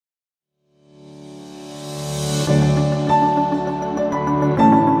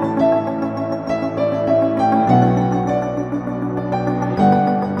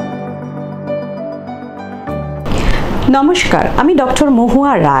নমস্কার, আমি doctor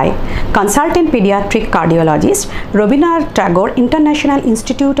Mahua Roy, consultant paediatric cardiologist, Rabindranath Tagore international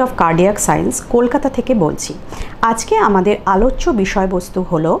institute of cardiac science, Kolkata থেকে বলছি। আজকে আমাদের আলোচ্য বিষয়বস্তু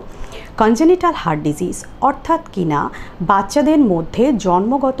হলো কনজেনিটাল হার্ট ডিজিজ, অর্থাৎ কিনা বাচ্চাদের মধ্যে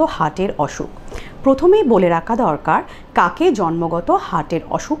জন্মগত হার্টের অসুখ। প্রথমেই বলে রাখা দরকার কাকে জন্মগত হার্টের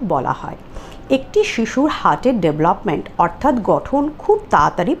অসুখ বলা হয়। একটি শিশুর হার্টের ডেভেলপমেন্ট অর্থাৎ গঠন খুব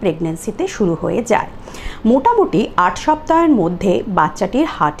তাড়াতাড়ি প্রেগন্যান্সিতে শুরু হয়ে যায়। মোটামুটি 8 সপ্তাহের মধ্যে বাচ্চাটির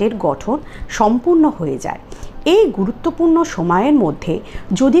হার্টের গঠন সম্পূর্ণ হয়ে যায়। এই গুরুত্বপূর্ণ সময়ের মধ্যে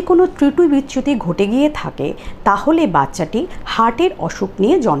যদি কোনো ত্রুটি বিচ্যুতি ঘটে গিয়ে থাকে তাহলে বাচ্চাটি হার্টের অসুখ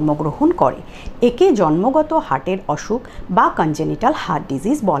নিয়ে জন্মগ্রহণ করে। একে জন্মগত হার্টের অসুখ বা কনজেনিটাল হার্ট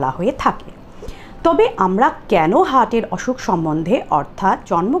ডিজিজ বলা হয়ে থাকে। তবে আমরা কেন হার্টের অসুখ সম্বন্ধে অর্থাৎ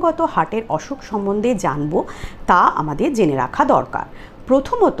জন্মগত হার্টের অসুখ সম্বন্ধে জানব তা আমাদের জেনে রাখা দরকার।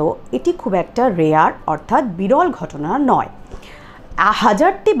 প্রথমত, এটি খুব একটা রেয়ার অর্থাৎ বিরল ঘটনা নয়।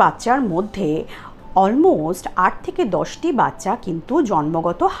 1000টি বাচ্চার মধ্যে অলমোস্ট 8 থেকে 10টি বাচ্চা কিন্তু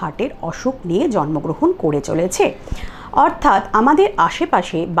জন্মগত হার্টের অসুখ নিয়ে জন্মগ্রহণ করে চলেছে। অর্থাৎ আমাদের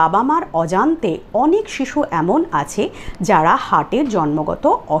আশেপাশে বাবা মার অজান্তে অনেক শিশু এমন আছে যারা হার্টের জন্মগত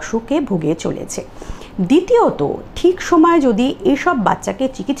অসুখে ভুগে চলেছে। দ্বিতীয়ত, ঠিক সময়ে যদি এসব বাচ্চাকে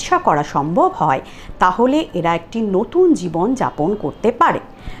চিকিৎসা করা সম্ভব হয় তাহলে এরা একটি নতুন জীবন যাপন করতে পারে।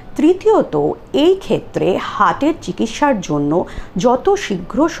 তৃতীয়ত, এই ক্ষেত্রে হার্টের চিকিৎসার জন্য যত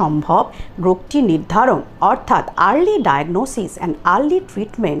শীঘ্র সম্ভব রোগটি নির্ধারণ অর্থাৎ early diagnosis and early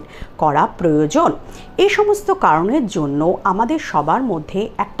treatment করা প্রয়োজন। এই সমস্ত কারণের জন্য আমাদের সবার মধ্যে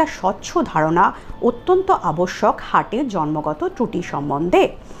একটা স্বচ্ছ ধারণা অত্যন্ত আবশ্যক হার্টের জন্মগত ত্রুটি সম্বন্ধে।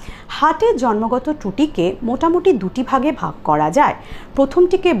 হার্টের জন্মগত ত্রুটিকে মোটামুটি দুটি ভাগে ভাগ করা যায়।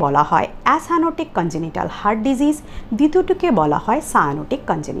 প্রথমটিকে বলা হয় অ্যাসানোটিক কনজেনিটাল হার্ট ডিজিজ, দ্বিতীয়টিকে বলা হয় সায়ানোটিক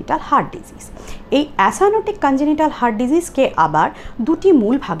কনজেনিটাল হার্ট ডিজিজ। এই অ্যাসানোটিক কনজেনিটাল হার্ট ডিজিজকে আবার দুটি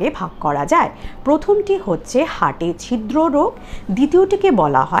মূল ভাগে ভাগ করা যায়। প্রথমটি হচ্ছে হার্টে ছিদ্র রোগ, দ্বিতীয়টিকে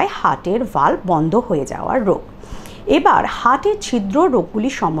বলা হয় হার্টের ভালভ বন্ধ হয়ে যাওয়ার রোগ। এবার হার্টের ছিদ্র রোগগুলি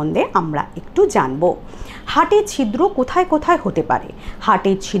সম্বন্ধে আমরা একটু জানব। হার্টের ছিদ্র কোথায় কোথায় হতে পারে?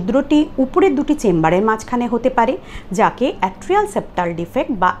 হার্টের ছিদ্রটি উপরের দুটি চেম্বারের মাঝখানে হতে পারে, যাকে অ্যাট্রিয়াল সেপ্টাল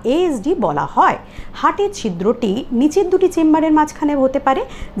ডিফেক্ট বা এএসডি বলা হয়। হার্টের ছিদ্রটি নিচের দুটি চেম্বারের মাঝখানে হতে পারে,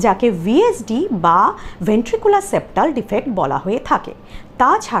 যাকে ভিএসডি বা ভেন্ট্রিকুলার সেপ্টাল ডিফেক্ট বলা হয়ে থাকে।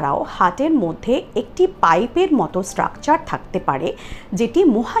 তাছাড়াও হার্টের মধ্যে একটি পাইপের মতো স্ট্রাকচার থাকতে পারে যেটি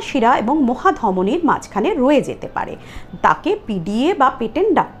মহাশিরা এবং মহাধমনীর মাঝখানে রয়ে যেতে পারে। তাকে পিডিএ বা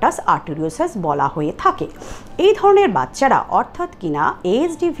পেটেন্ট ডাক্টাস আর্টেরিওসাস বলা হয়ে থাকে। এই ধরনের বাচ্চারা অর্থাৎ কিনা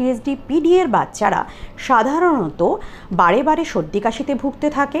এএসডি ভিএসডি পিডিএর বাচ্চারা সাধারণত বারে বারে সর্দি কাশিতে ভুগতে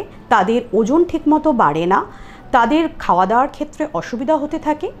থাকে, তাদের ওজন ঠিকমতো বাড়ে না, তাদের খাওয়া দাওয়ার ক্ষেত্রে অসুবিধা হতে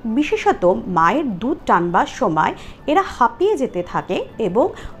থাকে, বিশেষত মায়ের দুধ টানবার সময় এরা হাঁপিয়ে যেতে থাকে এবং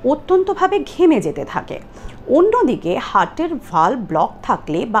অত্যন্তভাবে ঘেমে যেতে থাকে। অন্যদিকে হার্টের ভালভ ব্লক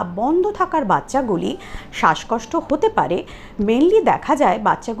থাকলে বা বন্ধ থাকার বাচ্চাগুলি শ্বাসকষ্ট হতে পারে। মেনলি দেখা যায়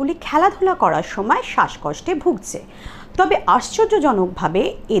বাচ্চাগুলি খেলাধুলা করার সময় শ্বাসকষ্টে ভুগছে। তবে আশ্চর্যজনকভাবে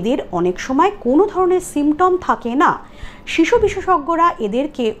এদের অনেক সময় কোনো ধরনের সিমটম থাকে না। শিশু বিশেষজ্ঞরা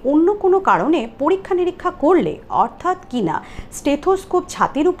এদেরকে অন্য কোনো কারণে পরীক্ষা নিরীক্ষা করলে অর্থাৎ কিনা স্টেথোস্কোপ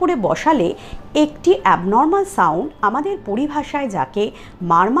ছাতির উপরে বসালে একটি অ্যাবনর্মাল সাউন্ড, আমাদের পরিভাষায় যাকে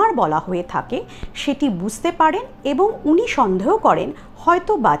মারমার বলা হয়ে থাকে, সেটি বুঝতে পারেন এবং উনি সন্দেহ করেন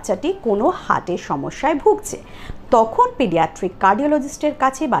হয়তো বাচ্চাটি কোনো হার্টের সমস্যায় ভুগছে। তখন পেডিয়াট্রিক কার্ডিওলজিস্টের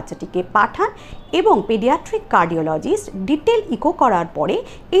কাছে বাচ্চাটিকে পাঠান এবং পেডিয়াট্রিক কার্ডিওলজিস্ট ডিটেল ইকো করার পরে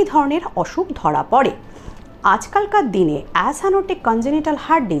এই ধরনের অসুখ ধরা পড়ে। আজকালকার দিনে অ্যাসানোটিক কনজেনিটাল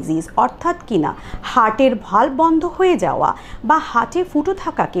হার্ট ডিজিজ অর্থাৎ কিনা হার্টের ভালভ বন্ধ হয়ে যাওয়া বা হার্টে ফুটো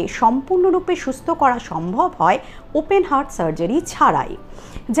থাকাকে সম্পূর্ণরূপে সুস্থ করা সম্ভব হয় ওপেন হার্ট সার্জারি ছাড়াই।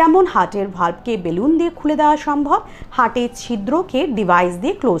 যেমন হার্টের ভালভকে বেলুন দিয়ে খুলে দেওয়া সম্ভব, হার্টের ছিদ্রকে ডিভাইস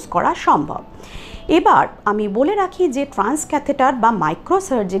দিয়ে ক্লোজ করা সম্ভব। এবার আমি বলে রাখি যে ট্রান্স ক্যাথেটার বা মাইক্রো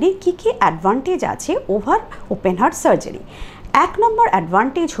সার্জারি কী কী অ্যাডভান্টেজ আছে ওভার ওপেন হার্ট সার্জারি। 1 নম্বর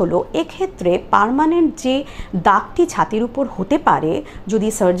অ্যাডভান্টেজ হলো এক্ষেত্রে পার্মানেন্ট যে দাগটি ছাতির উপর হতে পারে যদি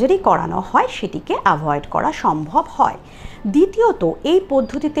সার্জারি করানো হয় সেটিকে অ্যাভয়েড করা সম্ভব হয়। দ্বিতীয়ত, এই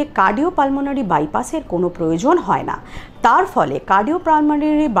পদ্ধতিতে কার্ডিওপালমোনারি বাইপাসের কোনো প্রয়োজন হয় না। তার ফলে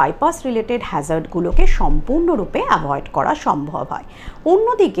কার্ডিওপালমোনারি বাইপাস রিলেটেড হ্যাজার্ডগুলোকে সম্পূর্ণরূপে অ্যাভয়েড করা সম্ভব হয়।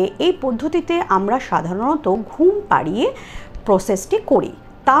 অন্যদিকে এই পদ্ধতিতে আমরা সাধারণত ঘুম পাড়িয়ে প্রসেসটি করি,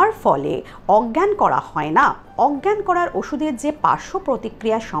 তার ফলে অজ্ঞান করা হয় না। অজ্ঞান করার ওষুধের যে পার্শ্ব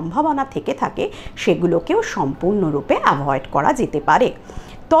প্রতিক্রিয়ার সম্ভাবনা থেকে থাকে সেগুলোকেও সম্পূর্ণরূপে অ্যাভয়েড করা যেতে পারে।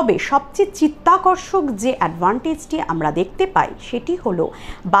 তবে সবচেয়ে চিত্তাকর্ষক যে অ্যাডভান্টেজটি আমরা দেখতে পাই সেটি হলো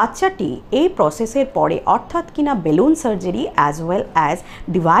বাচ্চাটি এই প্রসেসের পরে অর্থাৎ কিনা balloon surgery as well as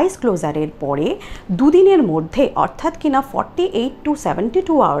device ক্লোজারের পরে দুদিনের মধ্যে অর্থাৎ কিনা 48 to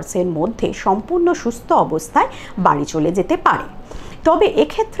 72 আওয়ার্সের মধ্যে সম্পূর্ণ সুস্থ অবস্থায় বাড়ি চলে যেতে পারে। তবে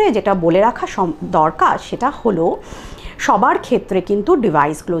এক্ষেত্রে যেটা বলে রাখা দরকার সেটা হলো সবার ক্ষেত্রে কিন্তু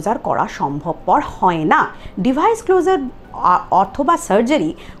ডিভাইস ক্লোজার করা সম্ভবপর হয় না। ডিভাইস ক্লোজার অথবা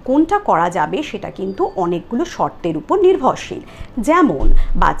সার্জারি কোনটা করা যাবে সেটা কিন্তু অনেকগুলো শর্তের উপর নির্ভরশীল, যেমন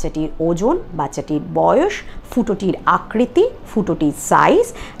বাচ্চাটির ওজন, বাচ্চাটির বয়স, ফুটোটির আকৃতি, ফুটোটির সাইজ,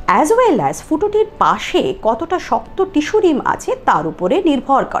 অ্যাজ ওয়েল অ্যাজ ফুটোটির পাশে কতটা শক্ত টিস্যু রিম আছে তার উপরে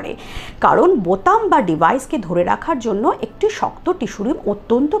নির্ভর করে। কারণ বোতাম বা ডিভাইসকে ধরে রাখার জন্য একটি শক্ত টিস্যু রিম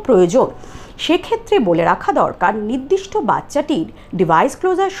অত্যন্ত প্রয়োজন। সেক্ষেত্রে বলে রাখা দরকার নির্দিষ্ট বাচ্চাটির ডিভাইস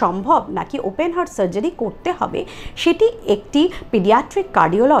ক্লোজার সম্ভব নাকি ওপেন হার্ট সার্জারি করতে হবে সেটি একটি পিডিয়াট্রিক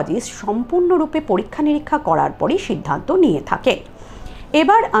কার্ডিওলজিস্ট সম্পূর্ণরূপে পরীক্ষা নিরীক্ষা করার পরই সিদ্ধান্ত নিয়ে থাকে।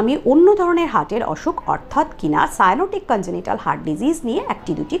 এবার আমি অন্য ধরনের হার্টের অসুখ অর্থাৎ কিনা সায়ানোটিক কনজেনিটাল হার্ট ডিজিজ নিয়ে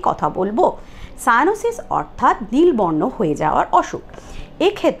একটি দুটি কথা বলবো। সায়ানোসিস অর্থাৎ নীলবর্ণ হয়ে যাওয়ার অসুখ।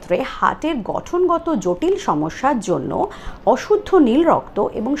 এক্ষেত্রে হার্টের গঠনগত জটিল সমস্যার জন্য অশুদ্ধ নীল রক্ত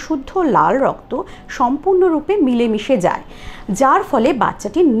এবং শুদ্ধ লাল রক্ত সম্পূর্ণরূপে মিলেমিশে যায়, যার ফলে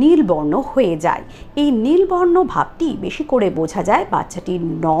বাচ্চাটি নীলবর্ণ হয়ে যায়। এই নীলবর্ণ ভাবটি বেশি করে বোঝা যায় বাচ্চাটির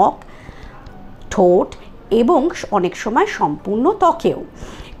নখ, ঠোঁট এবং অনেক সময় সম্পূর্ণ ত্বকেও।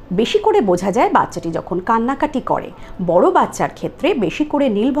 বেশি করে বোঝা যায় বাচ্চাটি যখন কান্নাকাটি করে। বড় বাচ্চার ক্ষেত্রে বেশি করে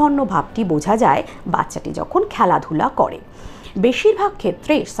নীলবর্ণ ভাবটি বোঝা যায় বাচ্চাটি যখন খেলাধুলা করে। বেশিরভাগ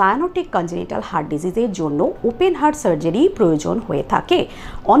ক্ষেত্রে সায়ানোটিক কনজেনিটাল হার্ট ডিজিজের জন্য ওপেন হার্ট সার্জারি প্রয়োজন হয়ে থাকে।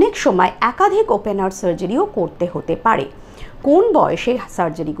 অনেক সময় একাধিক ওপেন হার্ট সার্জারিও করতে হতে পারে। কোন বয়সে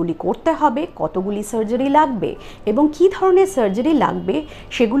সার্জারিগুলি করতে হবে, কতগুলি সার্জারি লাগবে এবং কী ধরনের সার্জারি লাগবে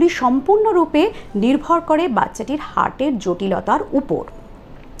সেগুলি সম্পূর্ণরূপে নির্ভর করে বাচ্চাটির হার্টের জটিলতার উপর।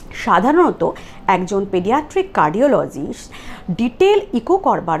 সাধারণত একজন পেডিয়াট্রিক কার্ডিওলজিস্ট ডিটেল ইকো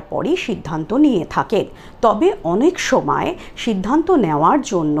করবার পরই সিদ্ধান্ত নিয়ে থাকেন। তবে অনেক সময় সিদ্ধান্ত নেওয়ার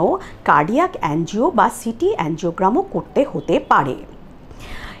জন্য কার্ডিয়াক অ্যাঞ্জিও বা সিটি অ্যাঞ্জিওগ্রামও করতে হতে পারে।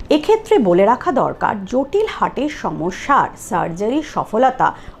 এক্ষেত্রে বলে রাখা দরকার জটিল হার্টের সমস্যার সার্জারির সফলতা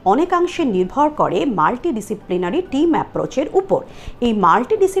অনেকাংশে নির্ভর করে মাল্টিডিসিপ্লিনারি টিম অ্যাপ্রোচের উপর। এই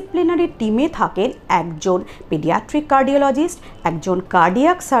মাল্টিডিসিপ্লিনারি টিমে থাকেন একজন পেডিয়াট্রিক কার্ডিওলজিস্ট, একজন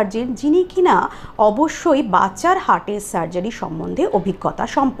কার্ডিয়াক সার্জন যিনি কিনা অবশ্যই বাচ্চার হার্টের সার্জারি সম্বন্ধে অভিজ্ঞতা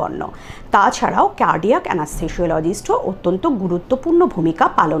সম্পন্ন। তাছাড়াও কার্ডিয়াক অ্যানাস্থেসিওলজিস্টও অত্যন্ত গুরুত্বপূর্ণ ভূমিকা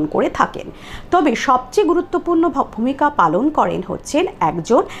পালন করে থাকেন। তবে সবচেয়ে গুরুত্বপূর্ণ ভূমিকা পালন করেন হচ্ছেন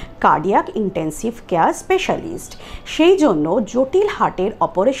একজন কার্ডিয়াক ইন্টেন্সিভ কেয়ার স্পেশালিস্ট। সেই জন্য জটিল হার্টের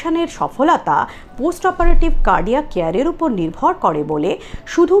অপারেশনের সফলতা পোস্ট অপারেটিভ কার্ডিয়াক কেয়ারের উপর নির্ভর করে বলে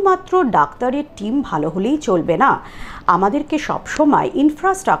শুধুমাত্র ডাক্তারের টিম ভালো হলেই চলবে না, আমাদেরকে সবসময়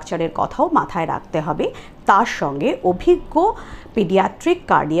ইনফ্রাস্ট্রাকচারের কথাও মাথায় রাখতে হবে। তার সঙ্গে অভিজ্ঞ পিডিয়াট্রিক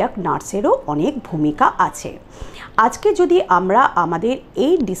কার্ডিয়াক নার্সেরও অনেক ভূমিকা আছে। আজকে যদি আমরা আমাদের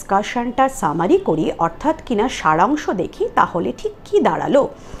এই ডিসকাশনটার সামারি করি অর্থাৎ কিনা সারাংশ দেখি তাহলে ঠিক কী দাঁড়ালো।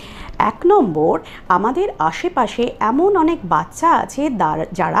 1 নম্বর, আমাদের আশেপাশে এমন অনেক বাচ্চা আছে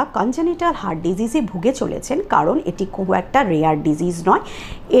যারা কনজেনিটাল হার্ট ডিজিজে ভুগে চলেছেন, কারণ এটি খুব একটা রেয়ার ডিজিজ নয়।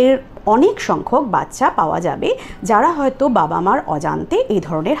 এর অনেক সংখ্যক বাচ্চা পাওয়া যাবে যারা হয়তো বাবা মার অজান্তে এই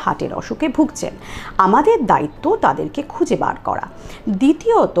ধরনের হার্টের অসুখে ভুগছেন। আমাদের দায়িত্ব তাদেরকে খুঁজে বার করা।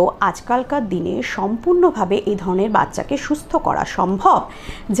 দ্বিতীয়ত, আজকালকার দিনে সম্পূর্ণভাবে এই ধরনের বাচ্চাকে সুস্থ করা সম্ভব।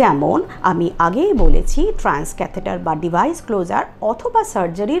 যেমন আমি আগেই বলেছি, ট্রান্সক্যাথেটার বা ডিভাইস ক্লোজার অথবা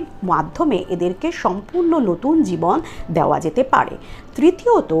সার্জারির মাধ্যমে এদেরকে সম্পূর্ণ নতুন জীবন দেওয়া যেতে পারে।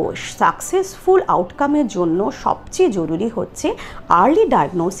 তৃতীয়ত, সাকসেসফুল আউটকামের জন্য সবচেয়ে জরুরি হচ্ছে আর্লি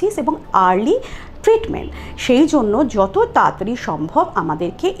ডায়াগনোসিস এবং আর্লি ট্রিটমেন্ট। সেই জন্য যত তাড়াতাড়ি সম্ভব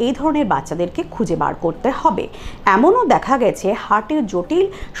আমাদেরকে এই ধরনের বাচ্চাদেরকে খুঁজে বার করতে হবে। এমনও দেখা গেছে হার্টের জটিল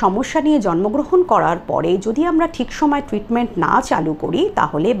সমস্যা নিয়ে জন্মগ্রহণ করার পরে যদি আমরা ঠিক সময় ট্রিটমেন্ট না চালু করি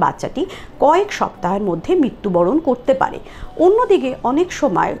তাহলে বাচ্চাটি কয়েক সপ্তাহের মধ্যে মৃত্যুবরণ করতে পারে। অন্যদিকে অনেক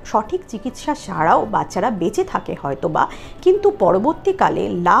সময় সঠিক চিকিৎসা ছাড়াও বাচ্চারা বেঁচে থাকে হয়তোবা, কিন্তু পরবর্তীকালে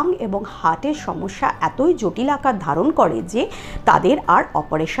লাং এবং হার্টের সমস্যা এতই জটিল আকার ধারণ করে যে তাদের আর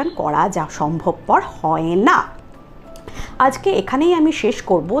অপারেশন করা যা সম্ভবপর হয় না। আজকে এখানেই আমি শেষ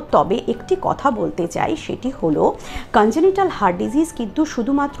করব। তবে একটি কথা বলতে চাই, সেটি হলো কনজেনিটাল হার্ট ডিজিজ কিন্তু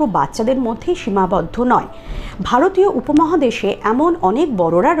শুধুমাত্র বাচ্চাদের মধ্যেই সীমাবদ্ধ নয়। ভারতীয় উপমহাদেশে এমন অনেক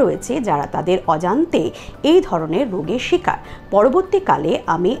বড়রা রয়েছে যারা তাদের অজান্তে এই ধরনের রোগের শিকার। পরবর্তীকালে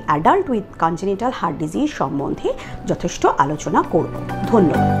আমি adult with congenital heart disease সম্বন্ধে যথেষ্ট আলোচনা করব।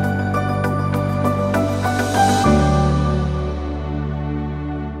 ধন্যবাদ।